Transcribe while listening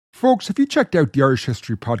Folks, have you checked out the Irish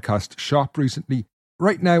History Podcast shop recently?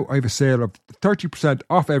 Right now, I have a sale of 30%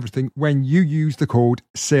 off everything when you use the code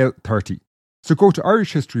SALE30. So go to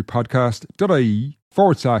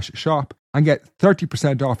irishhistorypodcast.ie/shop and get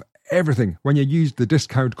 30% off everything when you use the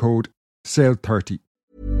discount code SALE30.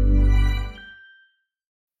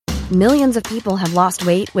 Millions of people have lost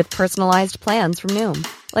weight with personalized plans from Noom.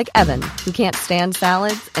 Like Evan, who can't stand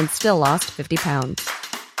salads and still lost 50 pounds.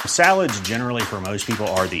 Salads generally for most people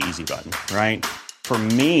are the easy button, right? For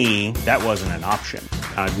me, that wasn't an option.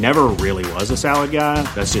 I never really was a salad guy.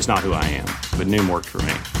 That's just not who I am. But Noom worked for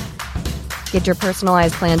me. Get your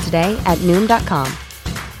personalized plan today at Noom.com.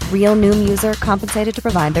 Real Noom user compensated to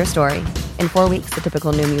provide their story. In 4 weeks, the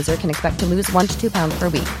typical Noom user can expect to lose 1 to 2 pounds per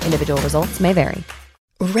week. Individual results may vary.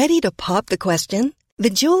 Ready to pop the question? The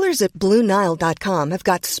jewelers at BlueNile.com have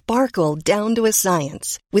got sparkle down to a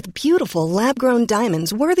science with beautiful lab-grown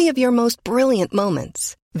diamonds worthy of your most brilliant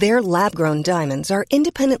moments. Their lab-grown diamonds are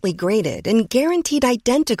independently graded and guaranteed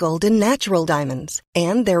identical to natural diamonds,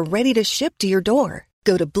 and they're ready to ship to your door.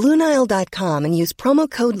 Go to BlueNile.com and use promo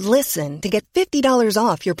code LISTEN to get $50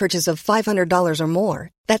 off your purchase of $500 or more.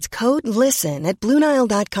 That's code LISTEN at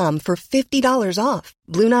BlueNile.com for $50 off.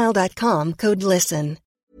 BlueNile.com, code LISTEN.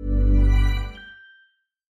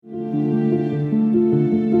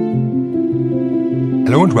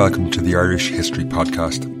 Hello and welcome to the Irish History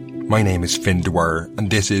Podcast. My name is Finn Dwyer and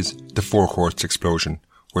this is The Four Courts Explosion,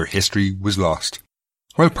 where history was lost.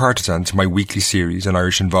 While Partisans, my weekly series on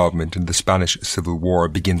Irish involvement in the Spanish Civil War,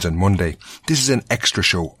 begins on Monday, this is an extra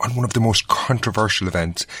show on one of the most controversial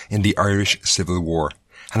events in the Irish Civil War,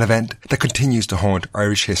 an event that continues to haunt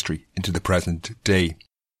Irish history into the present day.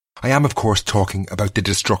 I am, of course, talking about the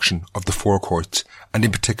destruction of the Four Courts, and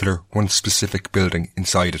in particular one specific building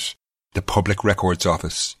inside it, the Public Records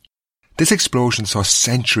Office. This explosion saw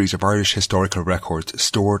centuries of Irish historical records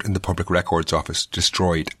stored in the Public Records Office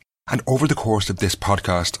destroyed. And over the course of this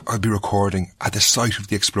podcast, I'll be recording at the site of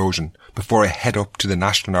the explosion before I head up to the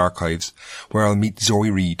National Archives, where I'll meet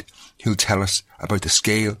Zoe Reid, who'll tell us about the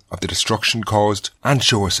scale of the destruction caused and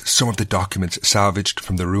show us some of the documents salvaged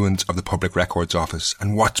from the ruins of the Public Records Office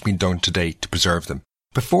and what's been done to date to preserve them.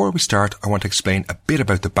 Before we start, I want to explain a bit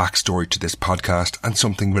about the backstory to this podcast and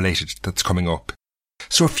something related that's coming up.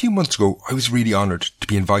 So a few months ago, I was really honoured to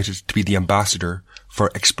be invited to be the ambassador for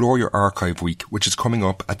Explore Your Archive Week, which is coming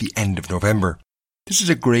up at the end of November. This is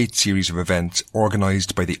a great series of events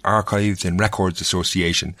organised by the Archives and Records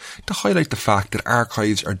Association to highlight the fact that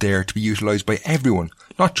archives are there to be utilised by everyone,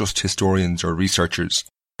 not just historians or researchers.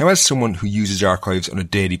 Now, as someone who uses archives on a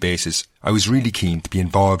daily basis, I was really keen to be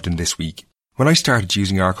involved in this week. When I started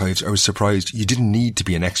using archives, I was surprised you didn't need to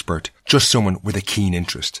be an expert, just someone with a keen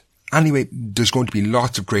interest. Anyway, there's going to be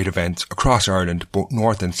lots of great events across Ireland, both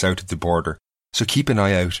north and south of the border, so keep an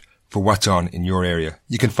eye out for what's on in your area.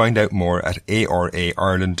 You can find out more at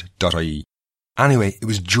araireland.ie. Anyway, it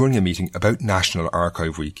was during a meeting about National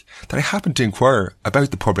Archive Week that I happened to inquire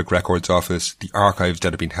about the Public Records Office, the archives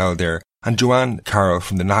that have been held there, and Joanne Carroll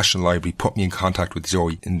from the National Library put me in contact with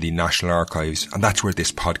Zoe in the National Archives, and that's where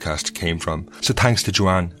this podcast came from. So thanks to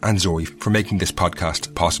Joanne and Zoe for making this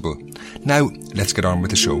podcast possible. Now, let's get on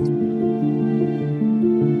with the show.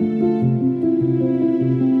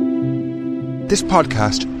 This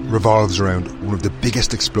podcast revolves around one of the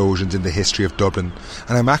biggest explosions in the history of Dublin,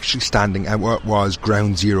 and I'm actually standing at what was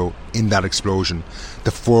ground zero in that explosion,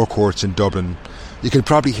 the Four Courts in Dublin. You can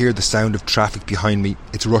probably hear the sound of traffic behind me.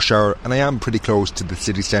 It's rush hour and I am pretty close to the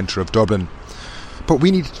city centre of Dublin. But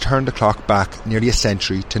we need to turn the clock back nearly a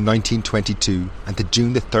century to 1922 and to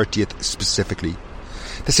June the 30th specifically.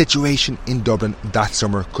 The situation in Dublin that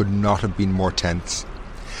summer could not have been more tense.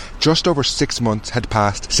 Just over 6 months had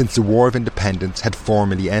passed since the War of Independence had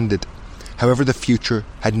formally ended. However, the future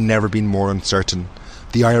had never been more uncertain.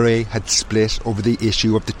 The IRA had split over the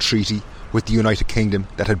issue of the treaty with the United Kingdom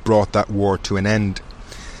that had brought that war to an end.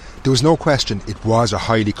 There was no question it was a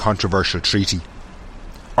highly controversial treaty.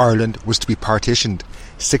 Ireland was to be partitioned.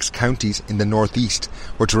 6 counties in the northeast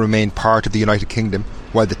were to remain part of the United Kingdom,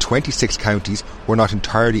 while the 26 counties were not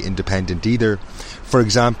entirely independent either. For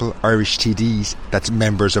example, Irish TDs, that's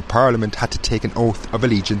members of Parliament, had to take an oath of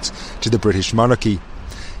allegiance to the British monarchy.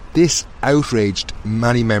 This outraged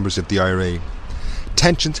many members of the IRA.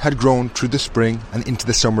 Tensions had grown through the spring and into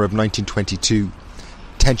the summer of 1922,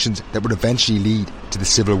 tensions that would eventually lead to the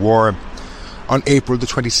Civil War. On April the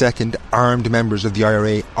 22nd, armed members of the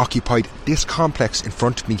IRA occupied this complex in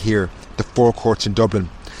front of me here, the Four Courts in Dublin.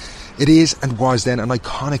 It is and was then an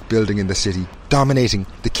iconic building in the city, dominating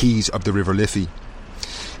the quays of the River Liffey.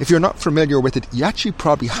 If you're not familiar with it, you actually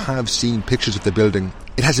probably have seen pictures of the building.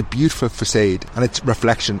 It has a beautiful facade and its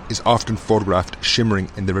reflection is often photographed shimmering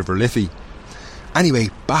in the River Liffey. Anyway,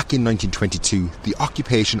 back in 1922, the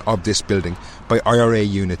occupation of this building by IRA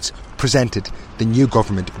units presented the new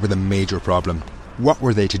government with a major problem. What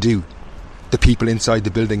were they to do? The people inside the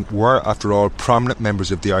building were, after all, prominent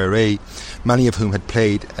members of the IRA, many of whom had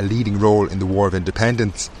played a leading role in the War of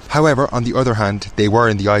Independence. However, on the other hand, they were,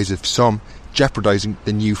 in the eyes of some, jeopardising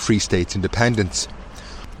the new Free State's independence.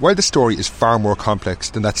 While the story is far more complex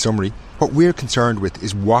than that summary, what we're concerned with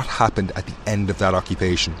is what happened at the end of that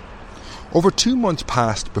occupation. Over 2 months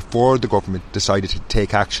passed before the government decided to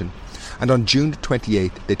take action, and on June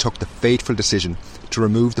 28th they took the fateful decision to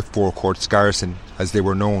remove the Four Courts garrison, as they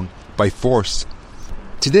were known, by force.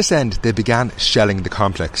 To this end they began shelling the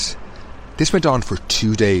complex. This went on for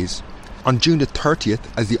 2 days. On June the 30th,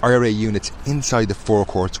 as the IRA units inside the Four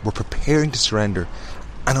Courts were preparing to surrender,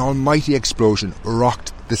 an almighty explosion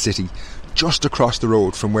rocked the city just across the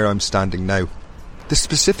road from where I'm standing now. The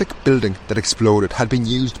specific building that exploded had been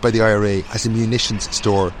used by the IRA as a munitions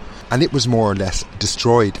store, and it was more or less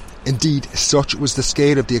destroyed. Indeed, such was the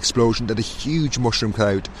scale of the explosion that a huge mushroom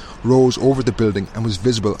cloud rose over the building and was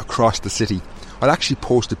visible across the city. I'll actually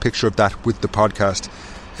post a picture of that with the podcast.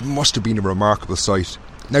 It must have been a remarkable sight.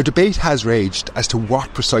 Now, debate has raged as to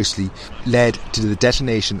what precisely led to the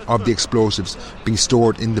detonation of the explosives being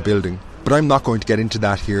stored in the building, but I'm not going to get into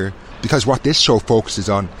that here, because what this show focuses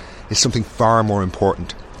on is something far more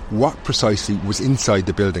important. What precisely was inside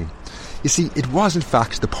the building? You see, it was in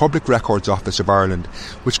fact the Public Records Office of Ireland,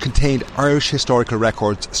 which contained Irish historical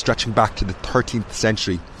records stretching back to the 13th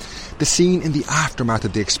century. The scene in the aftermath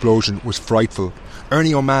of the explosion was frightful.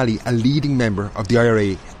 Ernie O'Malley, a leading member of the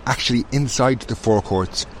IRA, actually inside the Four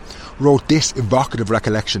Courts, wrote this evocative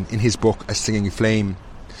recollection in his book A Singing Flame.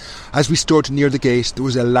 As we stood near the gate, there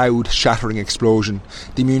was a loud, shattering explosion.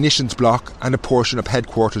 The munitions block and a portion of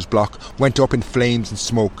headquarters block went up in flames and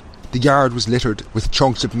smoke. The yard was littered with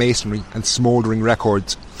chunks of masonry and smouldering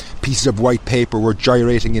records. Pieces of white paper were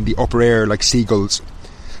gyrating in the upper air like seagulls.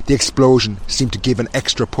 The explosion seemed to give an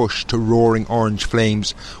extra push to roaring orange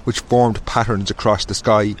flames, which formed patterns across the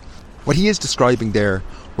sky. What he is describing there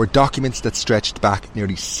were documents that stretched back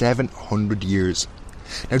nearly 700 years.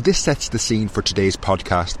 Now, this sets the scene for today's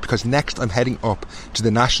podcast, because next I'm heading up to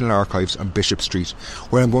the National Archives on Bishop Street,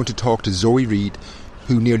 where I'm going to talk to Zoe Reid,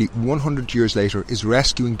 who nearly 100 years later is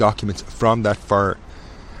rescuing documents from that fire.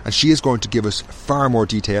 And she is going to give us far more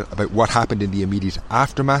detail about what happened in the immediate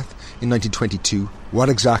aftermath in 1922, what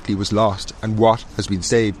exactly was lost and what has been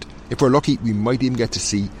saved. If we're lucky, we might even get to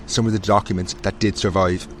see some of the documents that did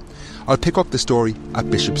survive. I'll pick up the story at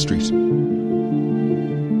Bishop Street.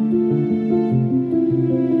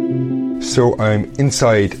 So I'm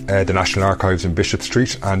inside the National Archives in Bishop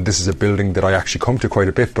Street, and this is a building that I actually come to quite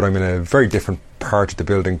a bit, but I'm in a very different part of the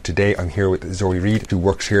building today. I'm here with Zoe Reid, who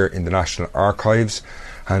works here in the National Archives,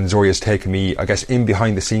 and Zoe has taken me, I guess, in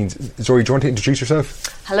behind the scenes. Zoe, do you want to introduce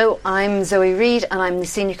yourself? Hello, I'm Zoe Reid and I'm the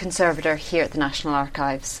Senior Conservator here at the National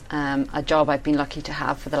Archives, a job I've been lucky to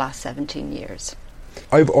have for the last 17 years.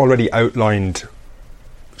 I've already outlined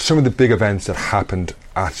some of the big events that happened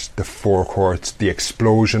at the Four Courts, the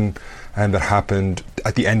explosion that happened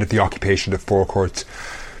at the end of the occupation of the Four Courts.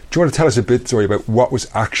 Do you want to tell us a bit, Zoe, about what was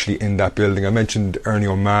actually in that building? I mentioned Ernie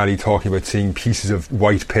O'Malley talking about seeing pieces of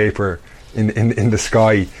white paper in the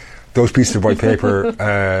sky. Those pieces of white paper,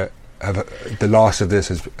 the loss of this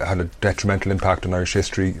has had a detrimental impact on Irish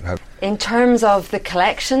history. In terms of the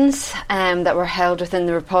collections that were held within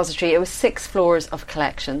the repository, it was 6 floors of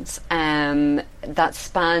collections that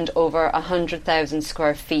spanned over 100,000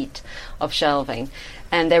 square feet of shelving.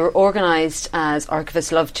 And they were organised, as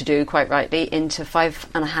archivists love to do, quite rightly, into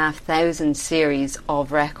 5,500 series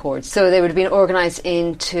of records. So they would have been organised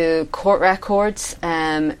into court records,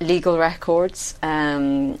 legal records,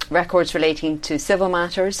 records relating to civil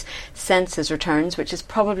matters, census returns, which is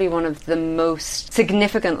probably one of the most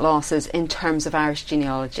significant losses in terms of Irish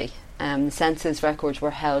genealogy. The census records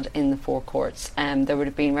were held in the Four Courts. There would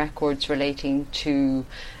have been records relating to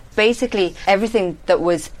basically everything that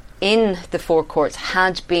was in the Four Courts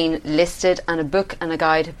had been listed, and a book and a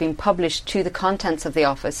guide had been published to the contents of the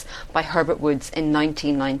office by Herbert Woods in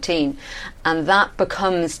 1919, and that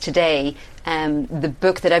becomes today the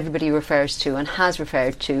book that everybody refers to and has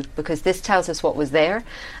referred to, because this tells us what was there,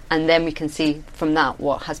 and then we can see from that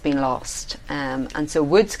what has been lost. And so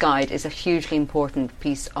Woods' guide is a hugely important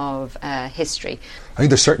piece of history. I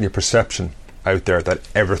think there's certainly a perception out there that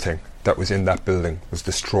everything that was in that building was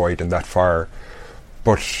destroyed in that fire.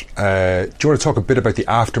 But do you want to talk a bit about the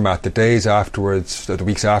aftermath, the days afterwards, the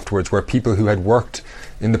weeks afterwards, where people who had worked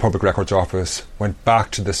in the Public Records Office went back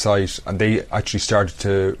to the site and they actually started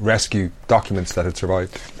to rescue documents that had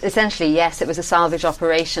survived? Essentially, yes, it was a salvage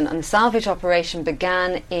operation, and the salvage operation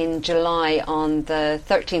began in July, on the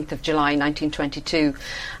 13th of July 1922.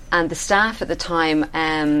 And the staff at the time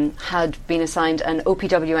had been assigned an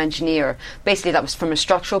OPW engineer. Basically, that was from a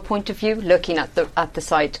structural point of view, looking at the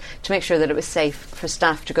site to make sure that it was safe for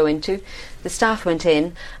staff to go into. The staff went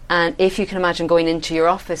in, and if you can imagine going into your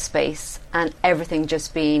office space and everything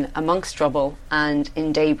just being amongst rubble and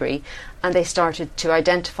in debris, and they started to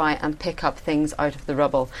identify and pick up things out of the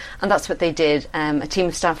rubble. And that's what they did. A team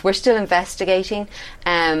of staff, we're still investigating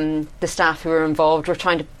the staff who were involved. We're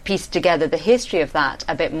trying to piece together the history of that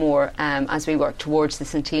a bit more as we work towards the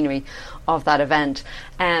centenary of that event.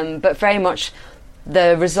 But very much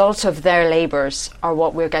the result of their labours are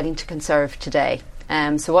what we're getting to conserve today.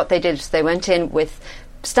 So what they did is they went in with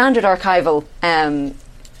standard archival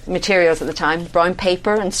materials at the time, brown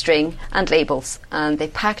paper and string and labels, and they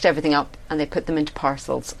packed everything up and they put them into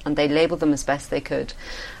parcels and they labelled them as best they could.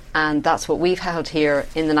 And that's what we've held here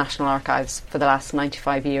in the National Archives for the last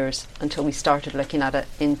 95 years until we started looking at it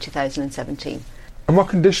in 2017. And what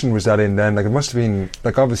condition was that in then? Like, it must have been,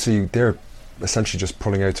 like, obviously they're essentially just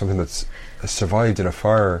pulling out something that's survived in a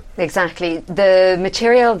fire. Exactly. The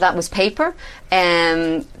material that was paper,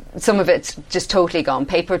 some of it's just totally gone.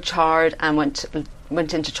 Paper charred and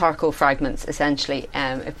went into charcoal fragments, essentially,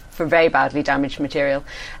 for very badly damaged material.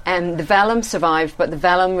 The vellum survived, but the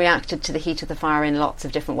vellum reacted to the heat of the fire in lots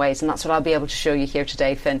of different ways, and that's what I'll be able to show you here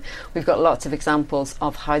today, Finn. We've got lots of examples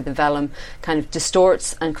of how the vellum kind of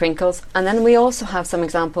distorts and crinkles, and then we also have some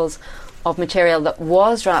examples of material that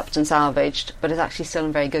was wrapped and salvaged, but is actually still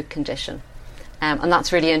in very good condition. And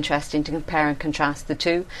that's really interesting to compare and contrast the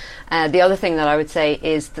two. The other thing that I would say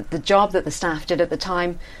is that the job that the staff did at the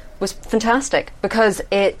time was fantastic, because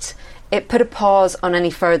it put a pause on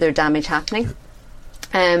any further damage happening.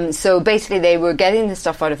 So basically they were getting the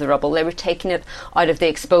stuff out of the rubble, they were taking it out of the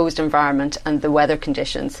exposed environment and the weather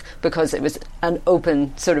conditions, because it was an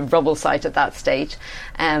open sort of rubble site at that stage.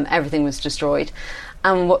 Everything was destroyed.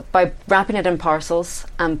 And by wrapping it in parcels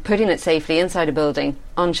and putting it safely inside a building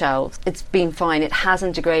on shelves, it's been fine. It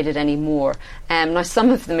hasn't degraded anymore. Now, some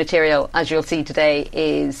of the material, as you'll see today,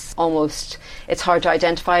 is almost, it's hard to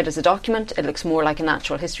identify it as a document. It looks more like a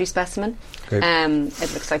natural history specimen. Okay.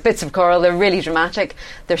 It looks like bits of coral. They're really dramatic.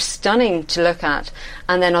 They're stunning to look at.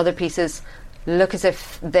 And then other pieces look as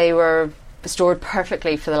if they were stored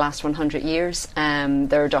perfectly for the last 100 years.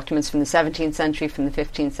 There are documents from the 17th century, from the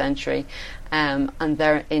 15th century, and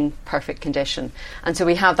they're in perfect condition. And so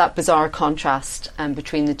we have that bizarre contrast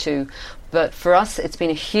between the two. But for us, it's been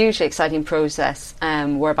a hugely exciting process,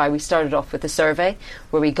 whereby we started off with a survey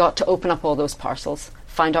where we got to open up all those parcels,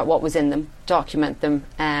 find out what was in them, document them,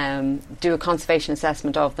 do a conservation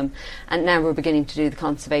assessment of them, and now we're beginning to do the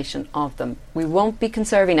conservation of them. We won't be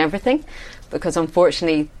conserving everything, because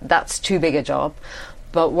unfortunately that's too big a job,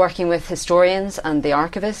 but working with historians and the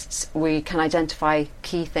archivists, we can identify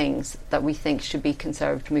key things that we think should be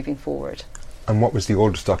conserved moving forward. And what was the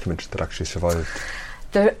oldest document that actually survived?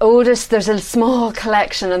 The oldest, there's a small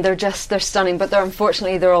collection, and they're stunning, but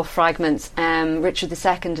unfortunately they're all fragments. Richard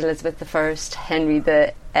II, Elizabeth I, Henry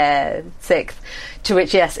VI, to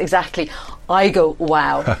which, yes, exactly, I go,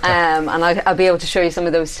 wow. And I'll be able to show you some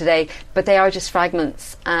of those today, but they are just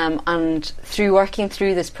fragments. And through working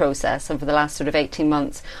through this process over the last sort of 18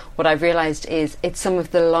 months, what I've realised is it's some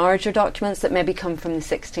of the larger documents that maybe come from the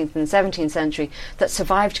 16th and 17th century that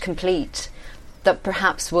survived complete, that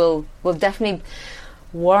perhaps will definitely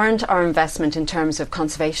warrant our investment in terms of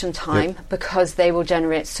conservation time, because they will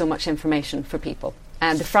generate so much information for people.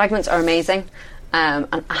 And the fragments are amazing and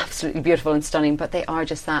absolutely beautiful and stunning, but they are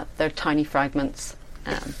just that, they're tiny fragments.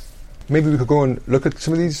 Maybe we could go and look at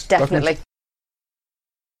some of these Definitely. Documents?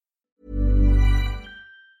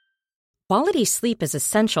 Quality sleep is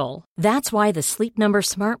essential. That's why the Sleep Number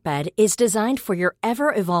Smart Bed is designed for your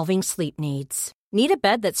ever-evolving sleep needs. Need a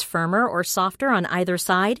bed that's firmer or softer on either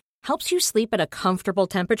side? Helps you sleep at a comfortable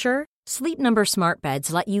temperature? Sleep Number Smart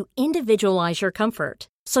Beds let you individualize your comfort,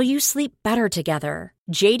 so you sleep better together.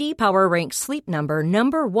 J.D. Power ranks Sleep Number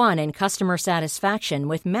 #1 in customer satisfaction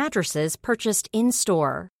with mattresses purchased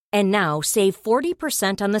in-store. And now, save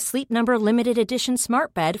 40% on the Sleep Number Limited Edition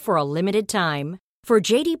Smart Bed for a limited time. For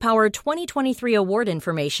J.D. Power 2023 award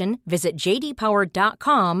information, visit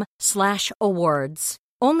jdpower.com/awards.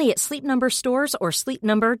 Only at Sleep Number stores or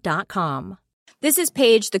sleepnumber.com. This is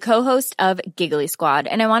Paige, the co-host of Giggly Squad,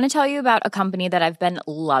 and I want to tell you about a company that I've been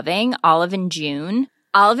loving, Olive & June.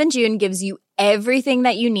 Olive & June gives you everything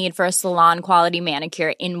that you need for a salon quality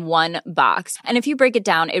manicure in one box. And if you break it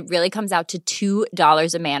down, it really comes out to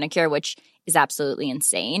 $2 a manicure, which is absolutely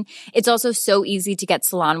insane. It's also so easy to get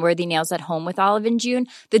salon-worthy nails at home with Olive & June.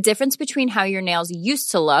 The difference between how your nails used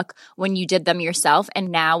to look when you did them yourself and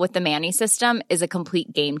now with the Mani system is a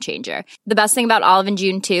complete game changer. The best thing about Olive &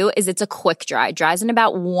 June too is it's a quick dry. Dries in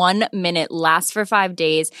about 1 minute, lasts for 5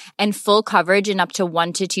 days, and full coverage in up to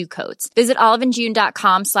 1 to 2 coats. Visit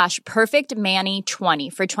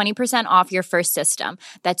oliveandjune.com/perfectmani20 for 20% off your first system.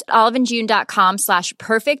 That's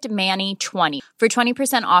oliveandjune.com/perfectmani20 for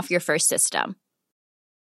 20% off your first system.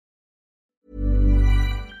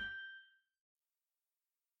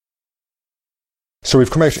 So we've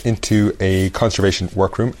come out into a conservation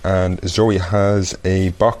workroom, and Zoe has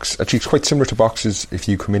a box. Actually, it's quite similar to boxes. If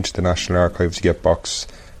you come into the National Archives, you get a box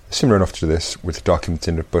similar enough to this with documents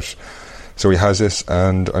in it. But Zoe has this,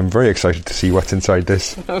 and I'm very excited to see what's inside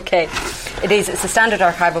this. Okay, it's a standard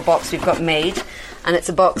archival box we've got made, and it's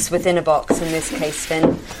a box within a box in this case,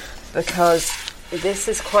 Finn, because this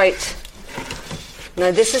is quite... Now,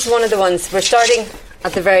 this is one of the ones, we're starting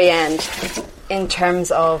at the very end in terms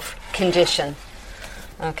of condition.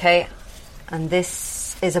 Okay, and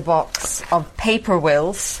this is a box of paper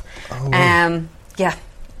wills. Oh, wow.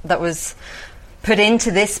 That was put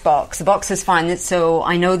into this box. The box is fine, so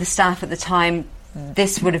I know the staff at the time,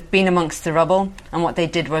 this would have been amongst the rubble, and what they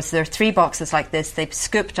did was there are 3 boxes like this. They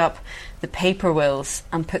scooped up the paper wills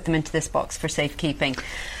and put them into this box for safekeeping.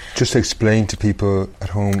 Just to explain to people at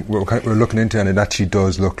home, we're looking into it, and it actually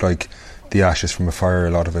does look like the ashes from a fire,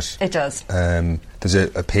 a lot of it. It does. There's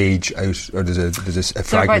a page out, or there's a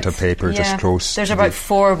fragment of paper just close. There's about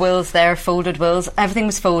 4 wills there, folded wills. Everything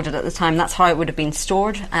was folded at the time. That's how it would have been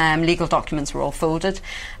stored. Legal documents were all folded.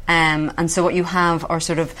 And so what you have are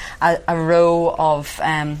sort of a row of,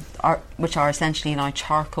 which are essentially now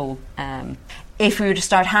charcoal. If we were to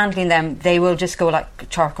start handling them, they will just go like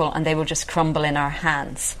charcoal and they will just crumble in our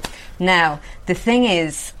hands. Now, the thing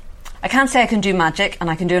is, I can't say I can do magic, and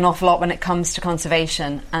I can do an awful lot when it comes to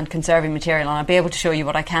conservation and conserving material, and I'll be able to show you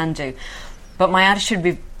what I can do. But my attitude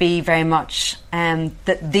would be very much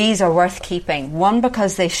that these are worth keeping. One,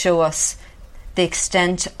 because they show us the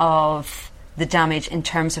extent of the damage in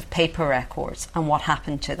terms of paper records and what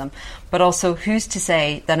happened to them. But also, who's to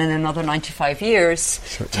say that in another 95 years,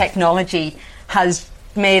 technology has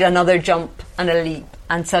made another jump and a leap,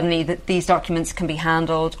 and suddenly that these documents can be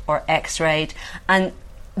handled or x-rayed. And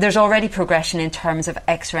there's already progression in terms of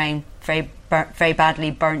x-raying very badly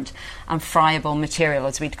burnt and friable material,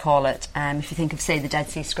 as we'd call it. If you think of, say, the Dead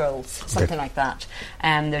Sea Scrolls, something like that.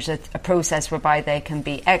 There's a process whereby they can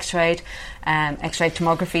be x-rayed. X-ray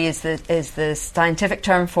tomography is the scientific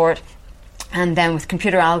term for it. And then with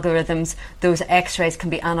computer algorithms, those x-rays can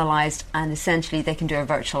be analysed, and essentially they can do a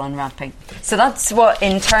virtual unwrapping. So that's what,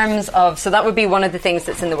 in terms of, so that would be one of the things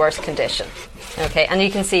that's in the worst condition. Okay, and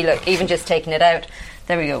you can see, look, even just taking it out,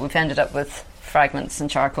 there we go, we've ended up with fragments and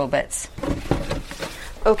charcoal bits.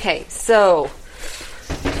 Okay, so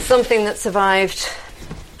something that survived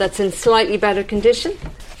that's in slightly better condition.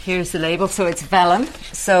 Here's the label, so it's vellum,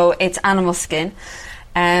 so it's animal skin.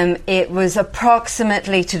 It was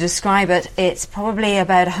approximately, to describe it, it's probably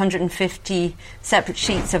about 150 separate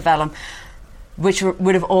sheets of vellum, which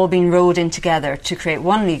would have all been rolled in together to create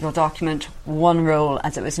one legal document, one roll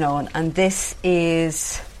as it was known. And this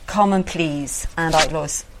is common pleas and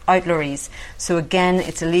outlawries. So again,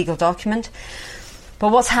 it's a legal document.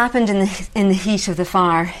 But what's happened in the heat of the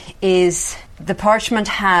fire is the parchment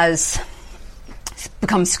has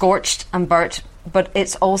become scorched and burnt, but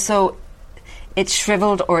it's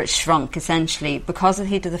shriveled or it's shrunk, essentially. Because of the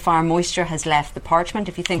heat of the fire, moisture has left the parchment.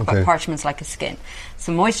 If you think about parchment's like a skin.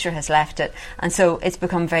 So moisture has left it, and so it's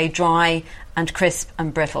become very dry and crisp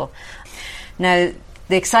and brittle. Now,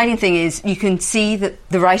 the exciting thing is you can see that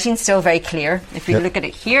the writing's still very clear. If you look at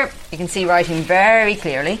it here, you can see writing very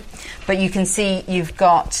clearly. But you can see you've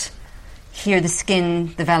got here the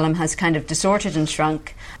skin, the vellum has kind of distorted and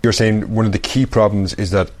shrunk. You're saying one of the key problems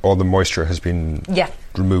is that all the moisture has been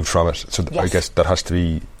removed from it. So I guess that has to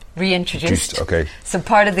be reintroduced. Okay. So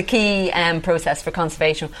part of the key process for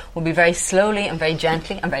conservation will be very slowly and very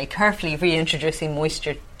gently and very carefully reintroducing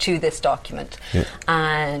moisture to this document. Yeah.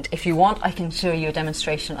 And if you want, I can show you a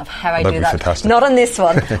demonstration of how I do that. Fantastic. Not on this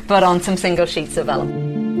one, but on some single sheets of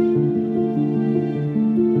vellum.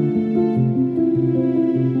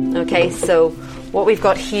 Okay, so what we've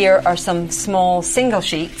got here are some small single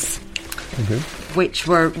sheets, which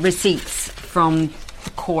were receipts from the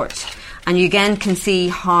court. And you again can see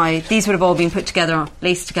how these would have all been put together,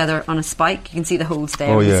 laced together on a spike. You can see the holes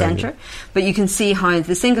there in the centre. But you can see how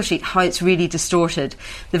the single sheet, how it's really distorted.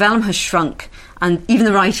 The vellum has shrunk, and even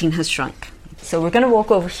the writing has shrunk. So we're going to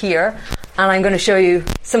walk over here, and I'm going to show you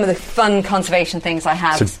some of the fun conservation things I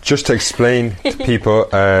have. So just to explain to people,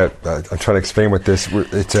 I'm trying to explain what this...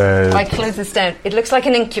 It's I close this down. It looks like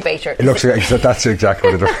an incubator. It looks like... That's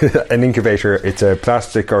exactly what it is. An incubator. It's a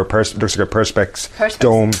plastic or looks like a Perspex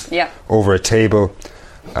dome over a table,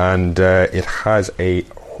 and it has a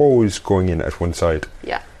hose going in at one side.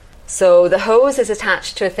 Yeah. So the hose is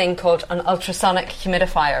attached to a thing called an ultrasonic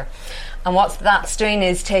humidifier. And what that's doing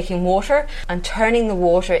is taking water and turning the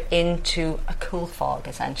water into a cool fog,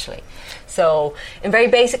 essentially. So in very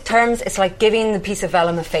basic terms, it's like giving the piece of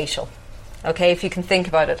vellum a facial, okay, if you can think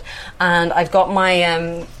about it. And I've got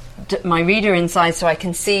my my reader inside so I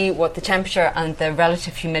can see what the temperature and the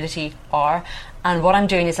relative humidity are. And what I'm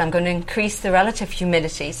doing is I'm going to increase the relative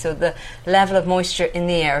humidity, so the level of moisture in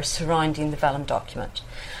the air surrounding the vellum document.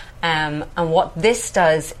 And what this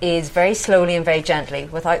does is very slowly and very gently,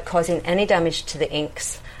 without causing any damage to the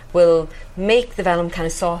inks, will make the vellum kind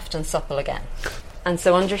of soft and supple again. And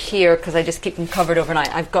so under here, because I just keep them covered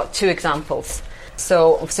overnight, I've got two examples.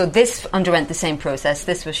 So this underwent the same process.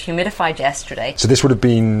 This was humidified yesterday. So this would have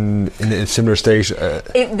been in a similar state?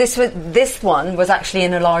 This one was actually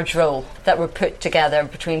in a large roll that were put together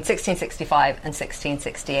between 1665 and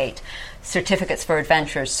 1668. Certificates for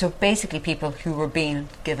adventurers. So basically people who were being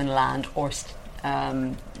given land or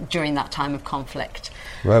during that time of conflict.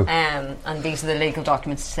 Wow. And these are the legal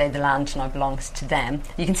documents to say the land now belongs to them.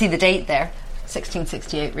 You can see the date there.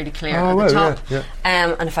 1668, really clear at the top. Yeah.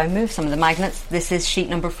 And if I move some of the magnets, this is sheet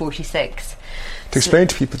number 46. To explain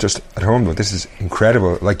to people just at home, though, this is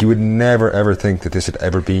incredible. Like, you would never ever think that this had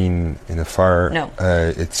ever been in a fire. No.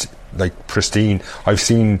 It's like pristine. I've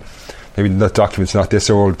seen maybe not documents not this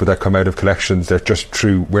old, but that come out of collections that just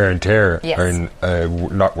through wear and tear are in a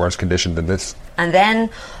lot worse condition than this. And then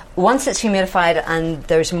once it's humidified and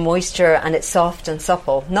there's moisture and it's soft and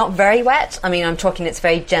supple, not very wet, I mean, I'm talking it's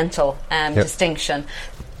very gentle distinction.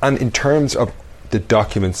 And in terms of the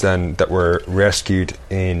documents then that were rescued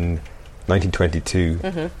in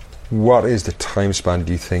 1922, what is the time span,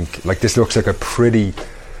 do you think? Like, this looks like a pretty...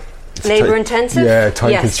 Labour intensive? Yeah,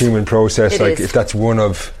 time-consuming process. It like, is. If that's one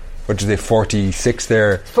of, what did they, 46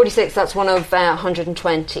 there? 46, that's one of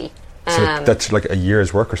 120. So that's like a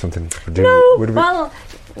year's work or something? Well...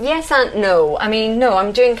 Yes and no. I mean, no,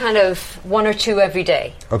 I'm doing kind of one or two every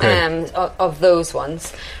day of those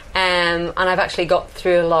ones. And I've actually got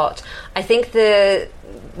through a lot. I think the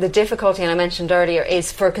difficulty, and I mentioned earlier,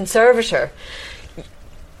 is for a conservator,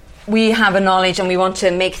 we have a knowledge and we want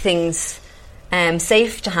to make things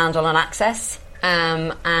safe to handle and access.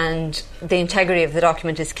 And the integrity of the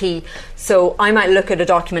document is key. So I might look at a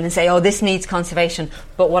document and say, oh, this needs conservation.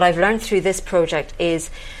 But what I've learned through this project is...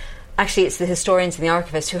 Actually, it's the historians and the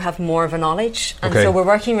archivists who have more of a knowledge, and so we're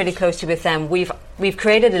working really closely with them. We've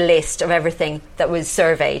created a list of everything that was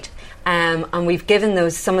surveyed, and we've given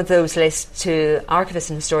some of those lists to archivists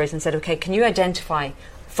and historians and said, okay, can you identify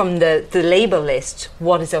from the label list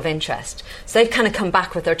what is of interest? So they've kind of come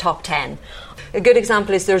back with their top 10. A good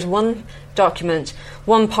example is there's one document,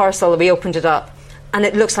 one parcel, we opened it up, and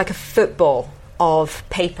it looks like a football of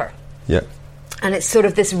paper. Yeah. And it's sort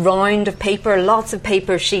of this round of paper, lots of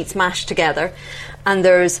paper sheets mashed together, and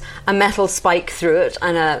there's a metal spike through it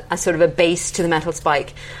and a sort of a base to the metal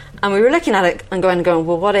spike. And we were looking at it and going,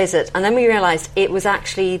 well, what is it? And then we realised it was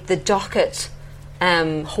actually the docket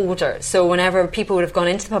holder. So whenever people would have gone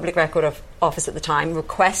into the Public Record Office at the time,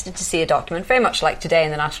 requested to see a document, very much like today in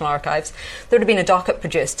the National Archives, there would have been a docket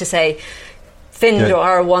produced to say,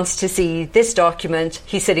 Findor wants to see this document,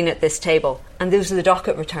 he's sitting at this table. And those are the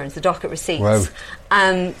docket returns, the docket receipts.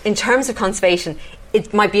 Wow. In terms of conservation,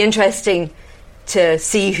 it might be interesting to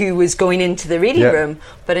see who was going into the reading room,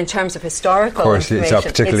 but in terms of historical information, it's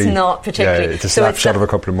not particularly. Yeah, it's a snapshot of a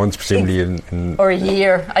couple of months, presumably. Or a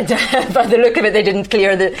year. By the look of it, they didn't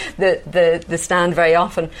clear the stand very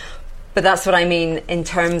often. But that's what I mean in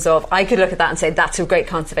terms of, I could look at that and say, that's a great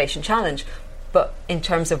conservation challenge. But in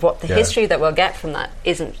terms of what the history that we'll get from that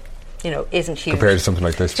isn't huge. Compared to something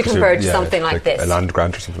like this. Compared to something like this. A land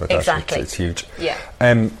grant or something like that. It's huge. Yeah.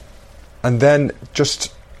 And then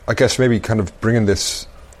just, I guess, maybe kind of bringing this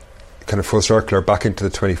kind of full circle or back into the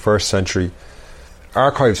 21st century,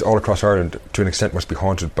 archives all across Ireland, to an extent, must be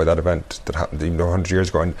haunted by that event that happened even 100 years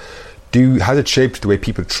ago. And has it shaped the way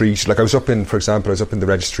people treat, like for example, I was up in the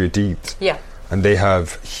Registry of Deeds. Yeah. And they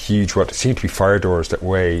have huge, what seem to be fire doors that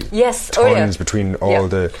weigh tons between all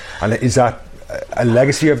the... And is that a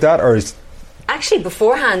legacy of that, or is Actually,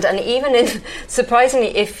 beforehand, and even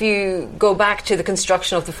surprisingly, if you go back to the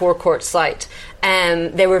construction of the forecourt site,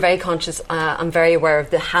 they were very conscious and very aware of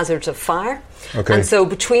the hazards of fire. Okay. And so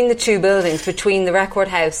between the two buildings, between the Record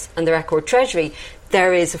House and the Record Treasury,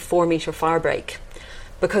 there is a 4-metre fire break.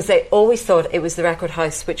 Because they always thought it was the Record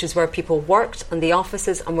House, which is where people worked, and the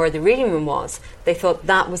offices, and where the reading room was. They thought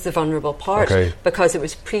that was the vulnerable part, because it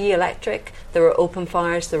was pre-electric, there were open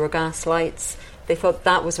fires, there were gas lights. They thought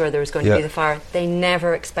that was where there was going to be the fire. They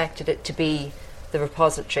never expected it to be the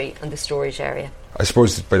repository and the storage area. I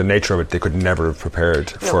suppose by the nature of it, they could never have prepared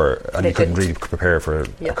for, and you couldn't really prepare for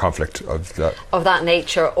a conflict of that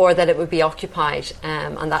nature, or that it would be occupied,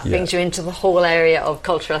 and that brings you into the whole area of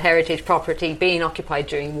cultural heritage property being occupied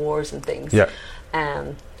during wars and things,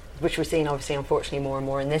 which we're seeing obviously unfortunately more and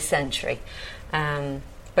more in this century.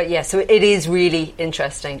 But yeah, so it is really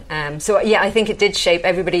interesting. I think it did shape.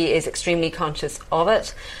 Everybody is extremely conscious of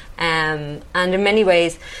it, and in many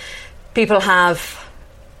ways people have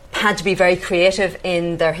had to be very creative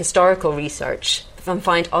in their historical research and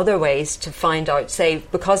find other ways to find out, say,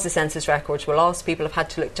 because the census records were lost, people have had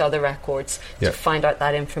to look to other records to find out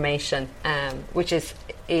that information, which is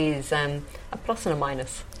a plus and a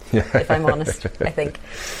minus, if I'm honest, I think.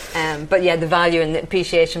 But yeah, the value and the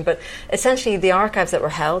appreciation. But essentially the archives that were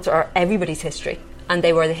held are everybody's history, and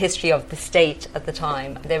they were the history of the state at the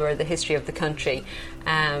time. They were the history of the country.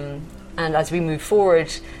 And as we move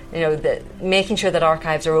forward, making sure that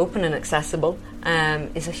archives are open and accessible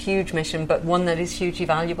is a huge mission, but one that is hugely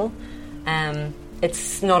valuable.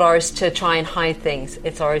 It's not ours to try and hide things.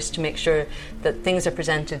 It's ours to make sure that things are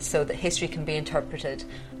presented so that history can be interpreted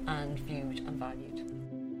and viewed and valued.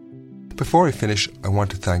 Before I finish, I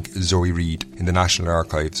want to thank Zoe Reid in the National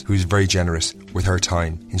Archives, who is very generous with her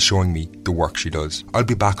time in showing me the work she does. I'll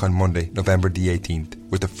be back on Monday, November the 18th,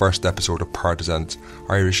 with the first episode of Partisans,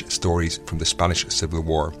 Irish Stories from the Spanish Civil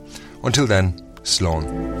War. Until then, Slán.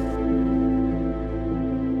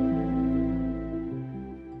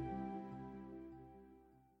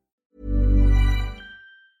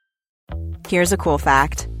 Here's a cool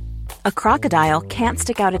fact. A crocodile can't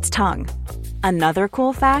stick out its tongue. Another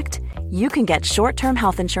cool fact, you can get short-term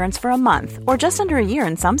health insurance for a month or just under a year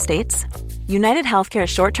in some states. United Healthcare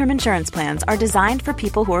short-term insurance plans are designed for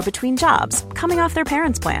people who are between jobs, coming off their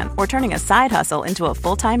parents' plan, or turning a side hustle into a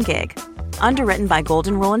full-time gig. Underwritten by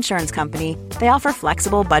Golden Rule Insurance Company, they offer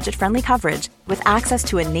flexible, budget-friendly coverage with access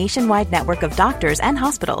to a nationwide network of doctors and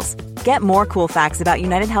hospitals. Get more cool facts about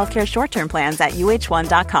United Healthcare short-term plans at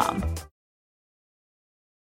uh1.com.